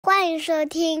欢迎收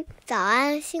听早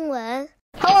安新闻。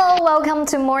Hello, welcome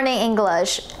to Morning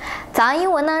English. 早安英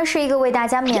文呢是一个为大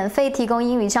家免费提供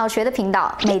英语教学的频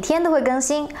道，每天都会更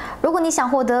新。如果你想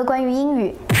获得关于英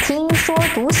语听说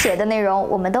读写的内容，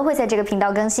我们都会在这个频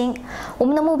道更新。我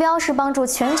们的目标是帮助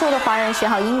全球的华人学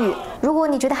好英语。如果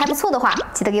你觉得还不错的话，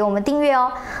记得给我们订阅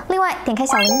哦。另外，点开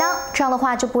小铃铛，这样的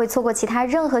话就不会错过其他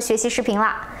任何学习视频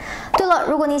啦。对了，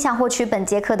如果你想获取本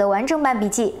节课的完整版笔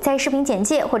记，在视频简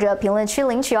介或者评论区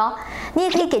领取哦。你也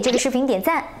可以给这个视频点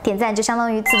赞，点赞就相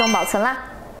当于自动保存啦。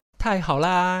太好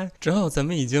啦！正好咱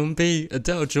们已经被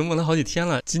Adele 折磨了好几天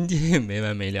了，今天也没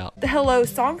完没了。The Hello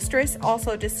songstress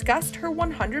also discussed her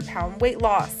 100-pound weight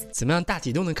loss. 怎么样，大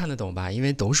体都能看得懂吧？因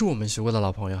为都是我们学过的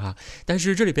老朋友哈。但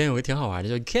是这里边有个挺好玩的，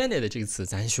叫 candid 这个词，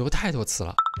咱学过太多次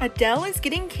了。Adele is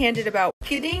getting candid about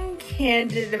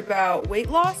weight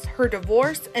loss, her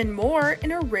divorce, and more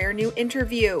in a rare new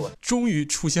interview. 终于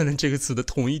出现了这个词的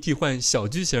统一替换小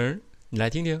句型。你来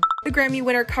听听。The Grammy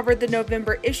winner covered the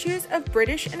November issues of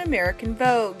British and American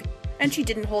Vogue, and she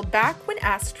didn't hold back when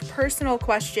asked personal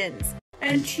questions.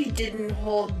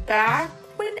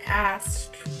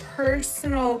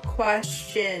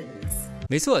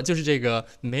 没错，就是这个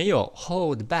没有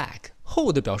hold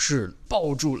back。hold 表示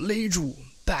抱住、勒住。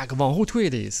back 往后退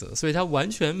的意思，所以它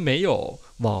完全没有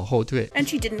往后退。And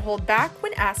she didn't hold back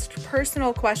when asked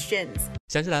personal questions.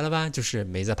 想起来了吧？就是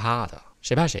没在怕的，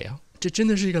谁怕谁啊？这真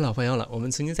的是一个老朋友了。我们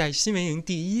曾经在新闻营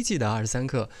第1季的23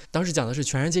课，当时讲的是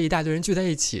全世界一大堆人聚在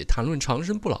一起谈论长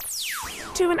生不老。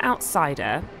To an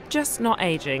outsider, just not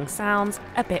aging sounds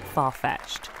a bit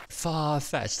far-fetched.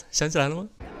 Far-fetched， 想起来了吗？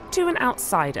 To an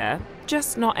outsider,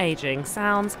 just not aging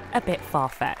sounds a bit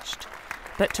far-fetched.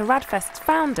 But to Radfest's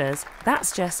founders,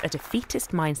 that's just a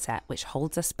defeatist mindset which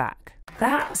holds us back.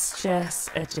 That's just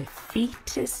a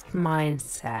defeatist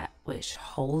mindset which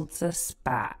holds us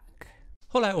back.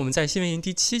 后来我们在新闻营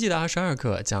第7季的22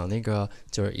课讲那个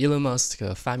就是 Elon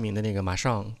Musk 发明的那个马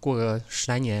上过个10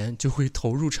来年就会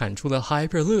投入产出的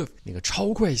Hyperloop 那个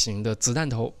超快型的子弹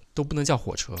头都不能叫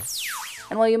火车。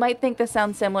And while you might think this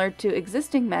sounds similar to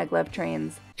existing maglev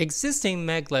trains,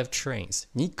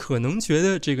你可能觉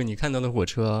得这个你看到的火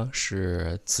车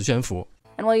是磁悬浮。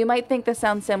And while you might think this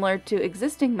sounds similar to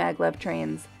existing maglev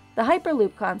trains, the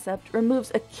Hyperloop concept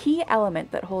removes a key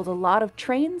element that holds a lot of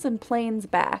trains and planes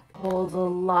back.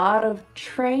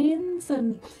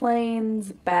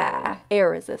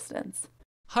 Air resistance.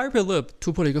 Hyperloop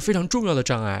突破了一个非常重要的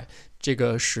障碍，这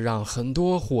个是让很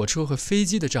多火车和飞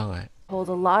机的障碍。Holds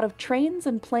a lot of trains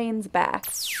and planes back.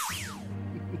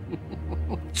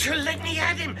 Let me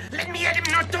at him!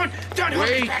 No, don't hold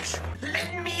me back!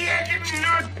 Let me at him!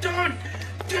 No, don't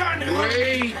hold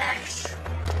me back!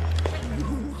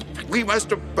 We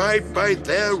must abide by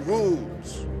their rules.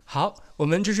 好，我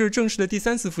们这是正式的第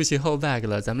3次复习 hold back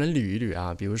了，咱们来捋一捋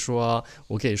啊。比如说，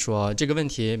我可以说这个问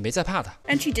题没在怕的。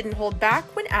And she didn't hold back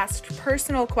when asked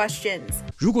personal questions.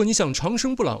 如果你想长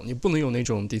生不老，你不能有那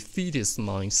种 defeatist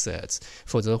mindset，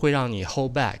 否则会让你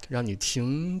hold back， 让你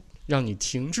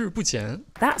停滞不前。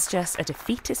That's just a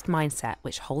defeatist mindset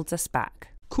which holds us back.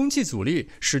 空气阻力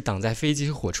是挡在飞机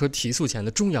和火车提速前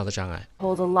的重要的障碍。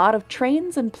Holds a lot of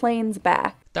trains and planes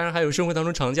back. 当然还有生活当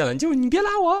中常见的，你别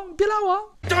拉我。Don't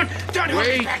hold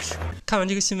me back! 看完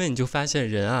这个新闻，你就发现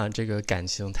人啊，这个感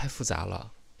情太复杂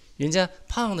了。人家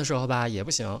胖的时候吧也不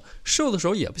行，瘦的时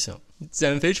候也不行，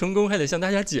减肥成功还得向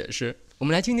大家解释。我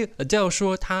们来听听 Adele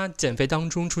说，她减肥当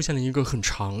中出现了一个很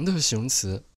长的形容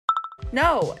词。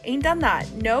No, ain't done that.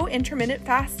 No intermittent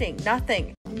fasting,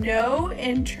 nothing. No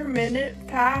intermittent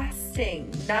fasting,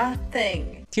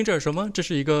 nothing. 听着耳熟吗？这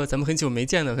是一个咱们很久没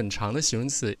见的很长的形容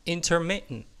词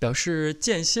intermittent， 表示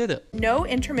间歇的。No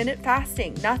intermittent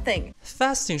fasting, nothing.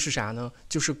 Fasting 是啥呢？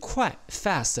就是快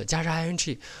fast 加上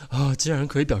ing 竟然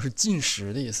可以表示进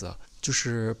食的意思，就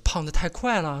是胖得太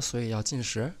快了，所以要进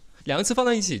食。两个词放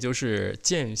在一起就是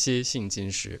间歇性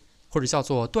进食，或者叫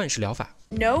做断食疗法。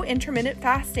No intermittent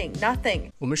fasting,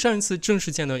 nothing. 我们上一次正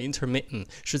式见到 intermittent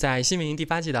是在新闻营第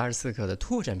8季的24课的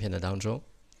拓展篇的当中，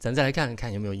咱再来看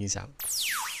看有没有印象。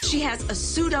She has a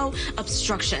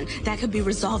pseudo-obstruction that could be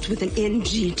resolved with an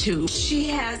NG tube.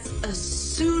 She has a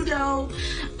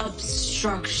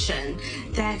pseudo-obstruction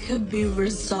that could be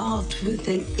resolved with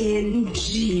an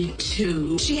NG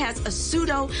tube. She has a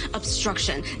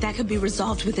pseudo-obstruction that could be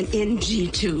resolved with an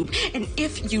NG tube. And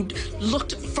if you'd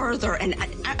looked further and,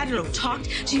 I don't know, talked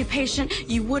to your patient,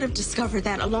 you would have discovered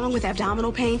that along with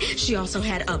abdominal pain, she also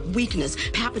had a weakness,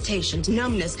 palpitations,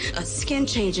 numbness, skin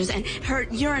changes, and her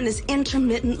urine is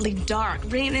intermittently dark.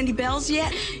 Ringing any bells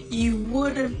yet? You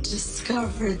would have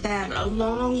discovered that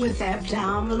along with abdominal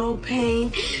abdominal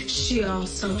pain. She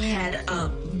also had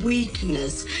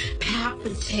weakness,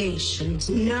 palpitations,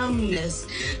 numbness,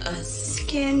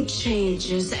 skin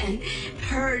changes, and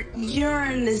her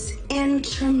urine is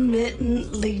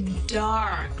intermittently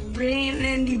dark. Ringing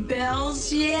any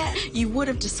bells yet? You would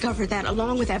have discovered that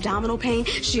along with abdominal pain,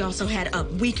 she also had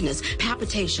weakness,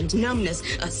 palpitations, numbness,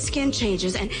 skin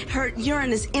changes, and her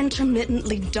urine is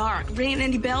intermittently dark. Ringing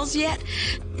any bells yet?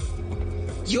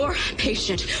 Your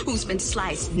patient, who's been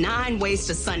sliced 9 ways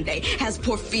to Sunday, has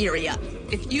porphyria.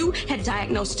 If you had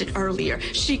diagnosed it earlier,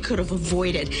 she could have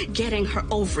avoided getting her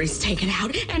ovaries taken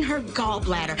out and her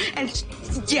gallbladder. And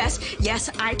yes,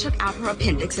 I took out her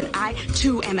appendix, and I,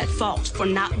 too, am at fault for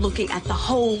not looking at the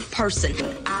whole person.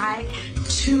 I,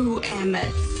 too, am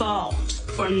at fault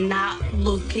for not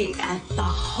looking at the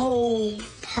whole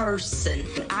person.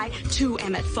 I, too,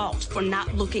 am at fault for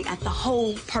not looking at the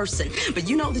whole person. But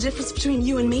you know the difference between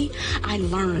you and me? I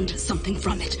learned something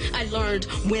from it. I learned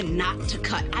when not to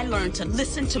cut. I learned to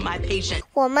listen to my patient.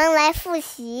 我们来复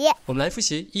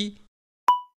习。一，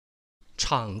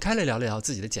敞开了聊聊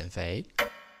自己的减肥。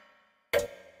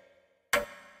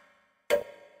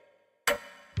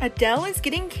Adele is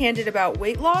getting candid about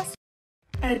weight loss.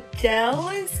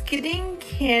 Adele is getting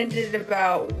candid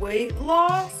about weight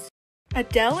loss.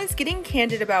 Adele is getting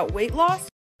candid about weight loss.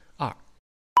 2，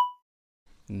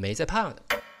没在怕的。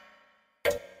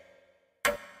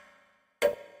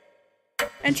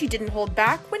And she didn't hold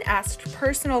back when asked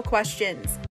personal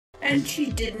questions. And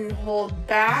she didn't hold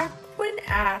back when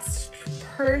asked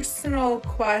personal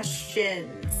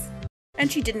questions.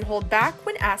 And she didn't hold back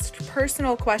when asked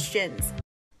personal questions.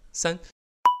 3，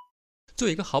做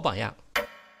一个好榜样。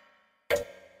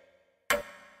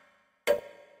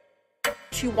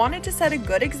She wanted to set a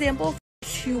good example.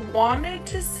 She wanted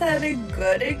to set a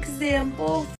good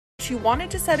example. She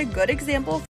wanted to set a good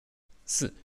example.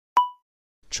 4，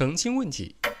澄清问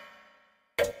题。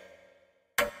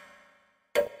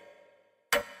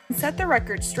Set the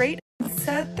record straight.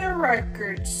 Set the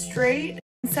record straight.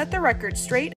 Set the record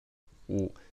straight.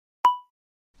 5，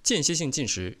间歇性进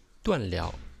食，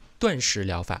断食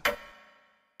疗法。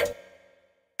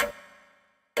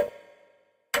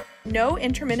No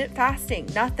intermittent fasting,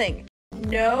 nothing.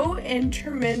 No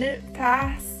intermittent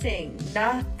fasting,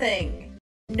 nothing.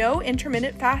 No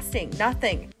intermittent fasting,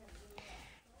 nothing.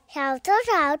 少走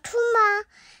少出吗？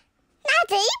那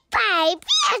得100遍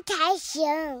才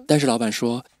行。但是老板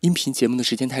说，音频节目的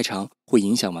时间太长，会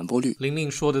影响完播率。玲玲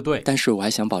说的对，但是我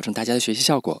还想保证大家的学习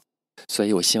效果，所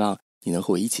以我希望你能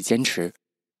和我一起坚持，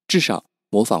至少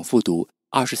模仿复读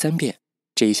23遍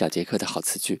这一小节课的好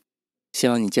词句。希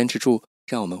望你坚持住，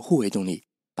让我们互为动力，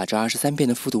把这23遍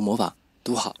的复读模仿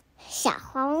读好。小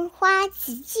黄花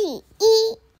词句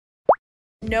1。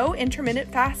No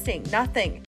intermittent fasting,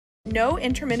 nothing. No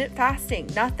intermittent fasting,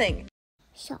 nothing.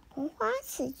 小红花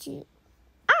词句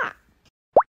2。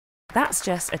That's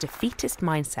just a defeatist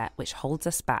mindset which holds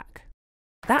us back.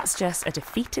 That's just a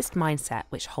defeatist mindset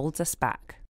which holds us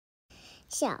back.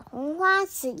 小红花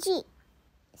词句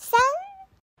3。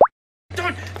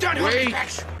Don't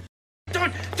wait.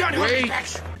 Don't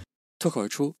wait. 脱口而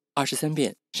出23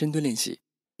遍深蹲练习，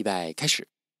预备开始。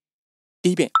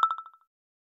第一遍。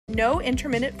No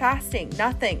intermittent fasting,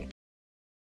 nothing.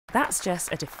 That's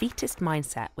just a defeatist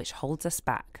mindset which holds us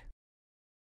back.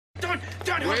 Don't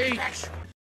wait.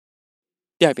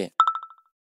 第二遍。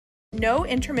No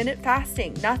intermittent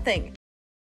fasting, nothing.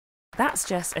 That's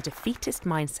just a defeatist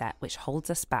mindset which holds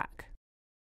us back.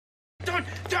 Don't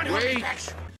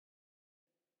wait.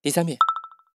 第三遍。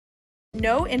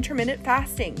No intermittent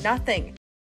fasting, nothing.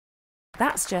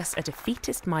 That's just a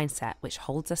defeatist mindset which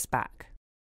holds us back.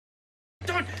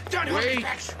 Don't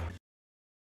wait.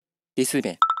 第四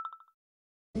遍。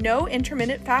No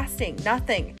intermittent fasting,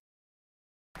 nothing.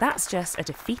 That's just a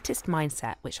defeatist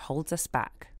mindset which holds us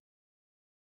back.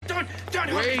 Don't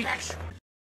wait.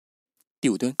 第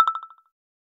五蹲。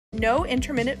No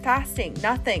intermittent fasting,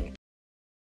 nothing.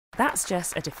 That's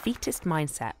just a defeatist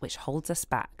mindset which holds us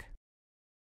back.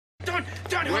 Don't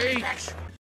wait.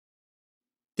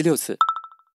 第六次。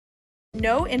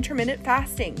No intermittent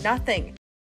fasting, nothing.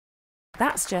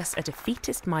 That's just a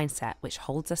defeatist mindset which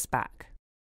holds us back.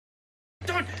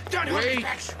 Don't wait.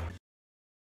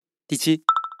 第七。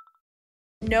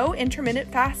No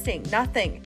intermittent fasting,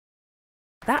 nothing.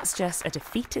 That's just a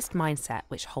defeatist mindset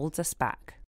which holds us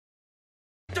back.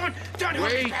 Don't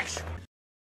wait.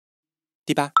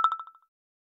 第八。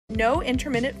No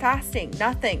intermittent fasting,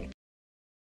 nothing.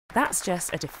 That's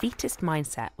just a defeatist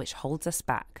mindset which holds us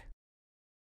back.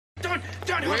 Don't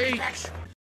wait.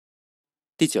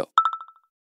 第九。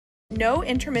No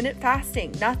intermittent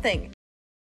fasting, nothing.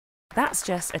 That's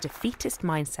just a defeatist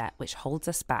mindset which holds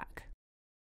us back.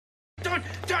 Don't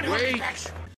wait.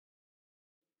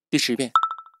 第10遍。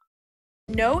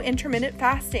 No intermittent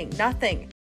fasting, nothing.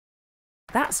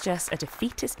 That's just a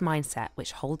defeatist mindset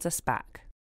which holds us back.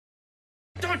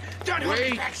 Don't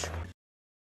wait.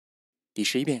 第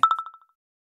11遍。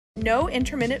 No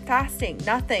intermittent fasting,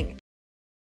 nothing.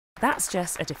 That's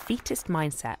just a defeatist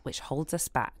mindset which holds us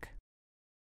back.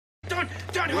 Don't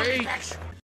wait.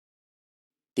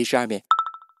 第12遍。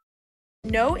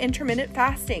 No intermittent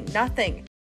fasting, nothing.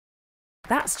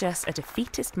 That's just a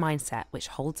defeatist mindset which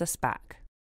holds us back.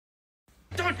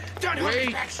 Don't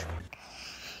wait.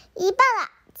 一半了，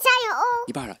加油哦！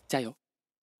一半了，加油。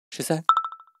13。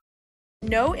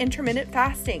 No intermittent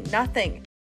fasting, nothing.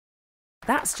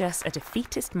 That's just a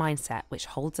defeatist mindset which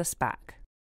holds us back.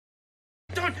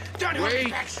 Don't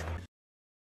wait.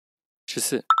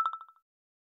 14。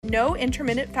 No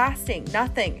intermittent fasting,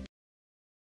 nothing.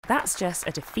 That's just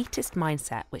a defeatist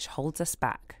mindset which holds us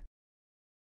back.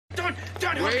 Don't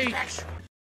wait.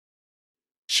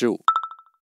 15。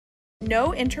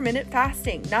 No intermittent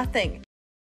fasting, nothing.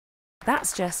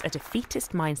 That's just a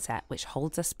defeatist mindset which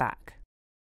holds us back.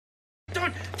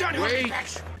 Don't wait.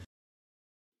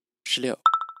 16。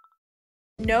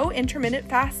 No intermittent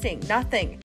fasting,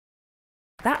 nothing.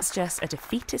 That's just a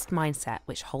defeatist mindset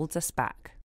which holds us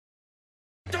back.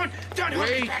 Don't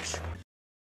wait.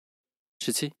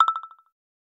 17。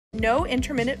 No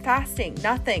intermittent fasting,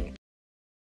 nothing.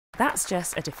 That's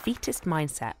just a defeatist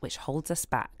mindset which holds us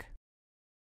back.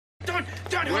 Don't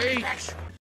wait.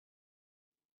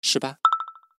 18。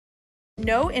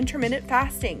 No intermittent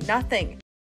fasting, nothing.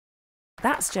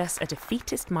 That's just a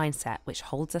defeatist mindset which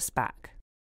holds us back.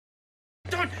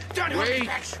 Don't wait.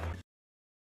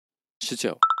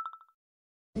 19。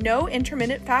 No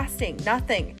intermittent fasting,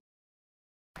 nothing.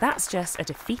 That's just a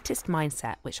defeatist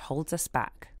mindset which holds us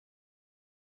back.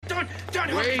 Don't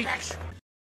wait.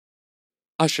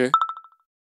 20。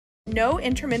 No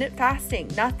intermittent fasting,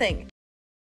 nothing.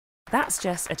 That's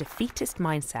just a defeatist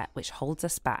mindset which holds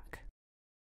us back.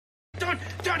 Don't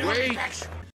wait.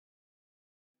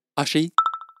 21。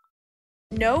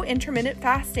 No intermittent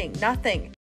fasting,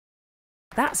 nothing.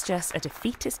 That's just a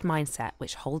defeatist mindset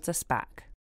which holds us back.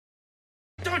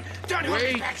 Don't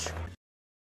wait.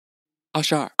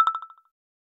 22。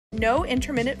 No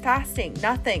intermittent fasting,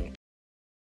 nothing.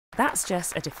 That's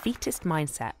just a defeatist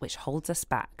mindset which holds us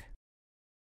back.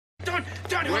 Don't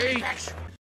wait.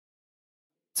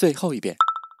 最后一遍。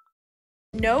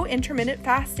 No intermittent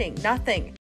fasting,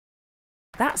 nothing.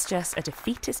 That's just a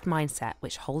defeatist mindset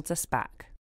which holds us back.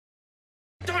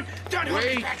 Don't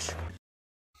wait.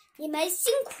 你们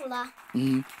辛苦了。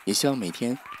也希望每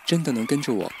天真的能跟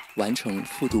着我完成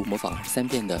复读模仿23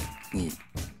遍的你，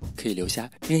可以留下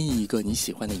任意一个你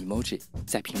喜欢的 emoji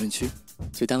在评论区，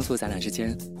就当做咱俩之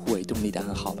间互为动力的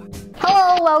暗号吧。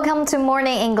Hello, welcome to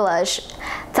Morning English.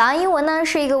 早安英文呢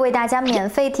是一个为大家免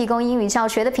费提供英语教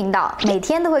学的频道，每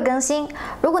天都会更新。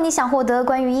如果你想获得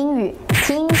关于英语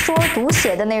听说读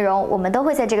写的内容，我们都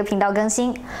会在这个频道更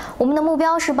新。我们的目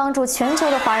标是帮助全球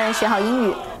的华人学好英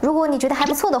语。如果你觉得还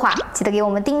不错的话，记得给我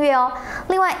们订阅哦。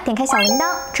另外，点开小铃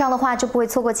铛，这样的话就不会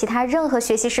错过其他任何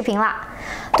学习视频啦。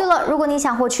对了，如果你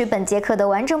想获取本节课的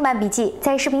完整版笔记，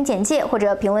在视频简介或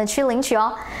者评论区领取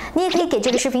哦。你也可以给这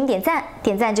个视频点赞，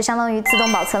点赞就相当于自动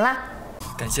保存啦。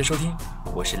感谢收听，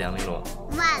我是梁丽罗。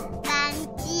万般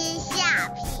皆下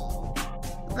品，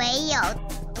唯有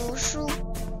读书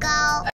高。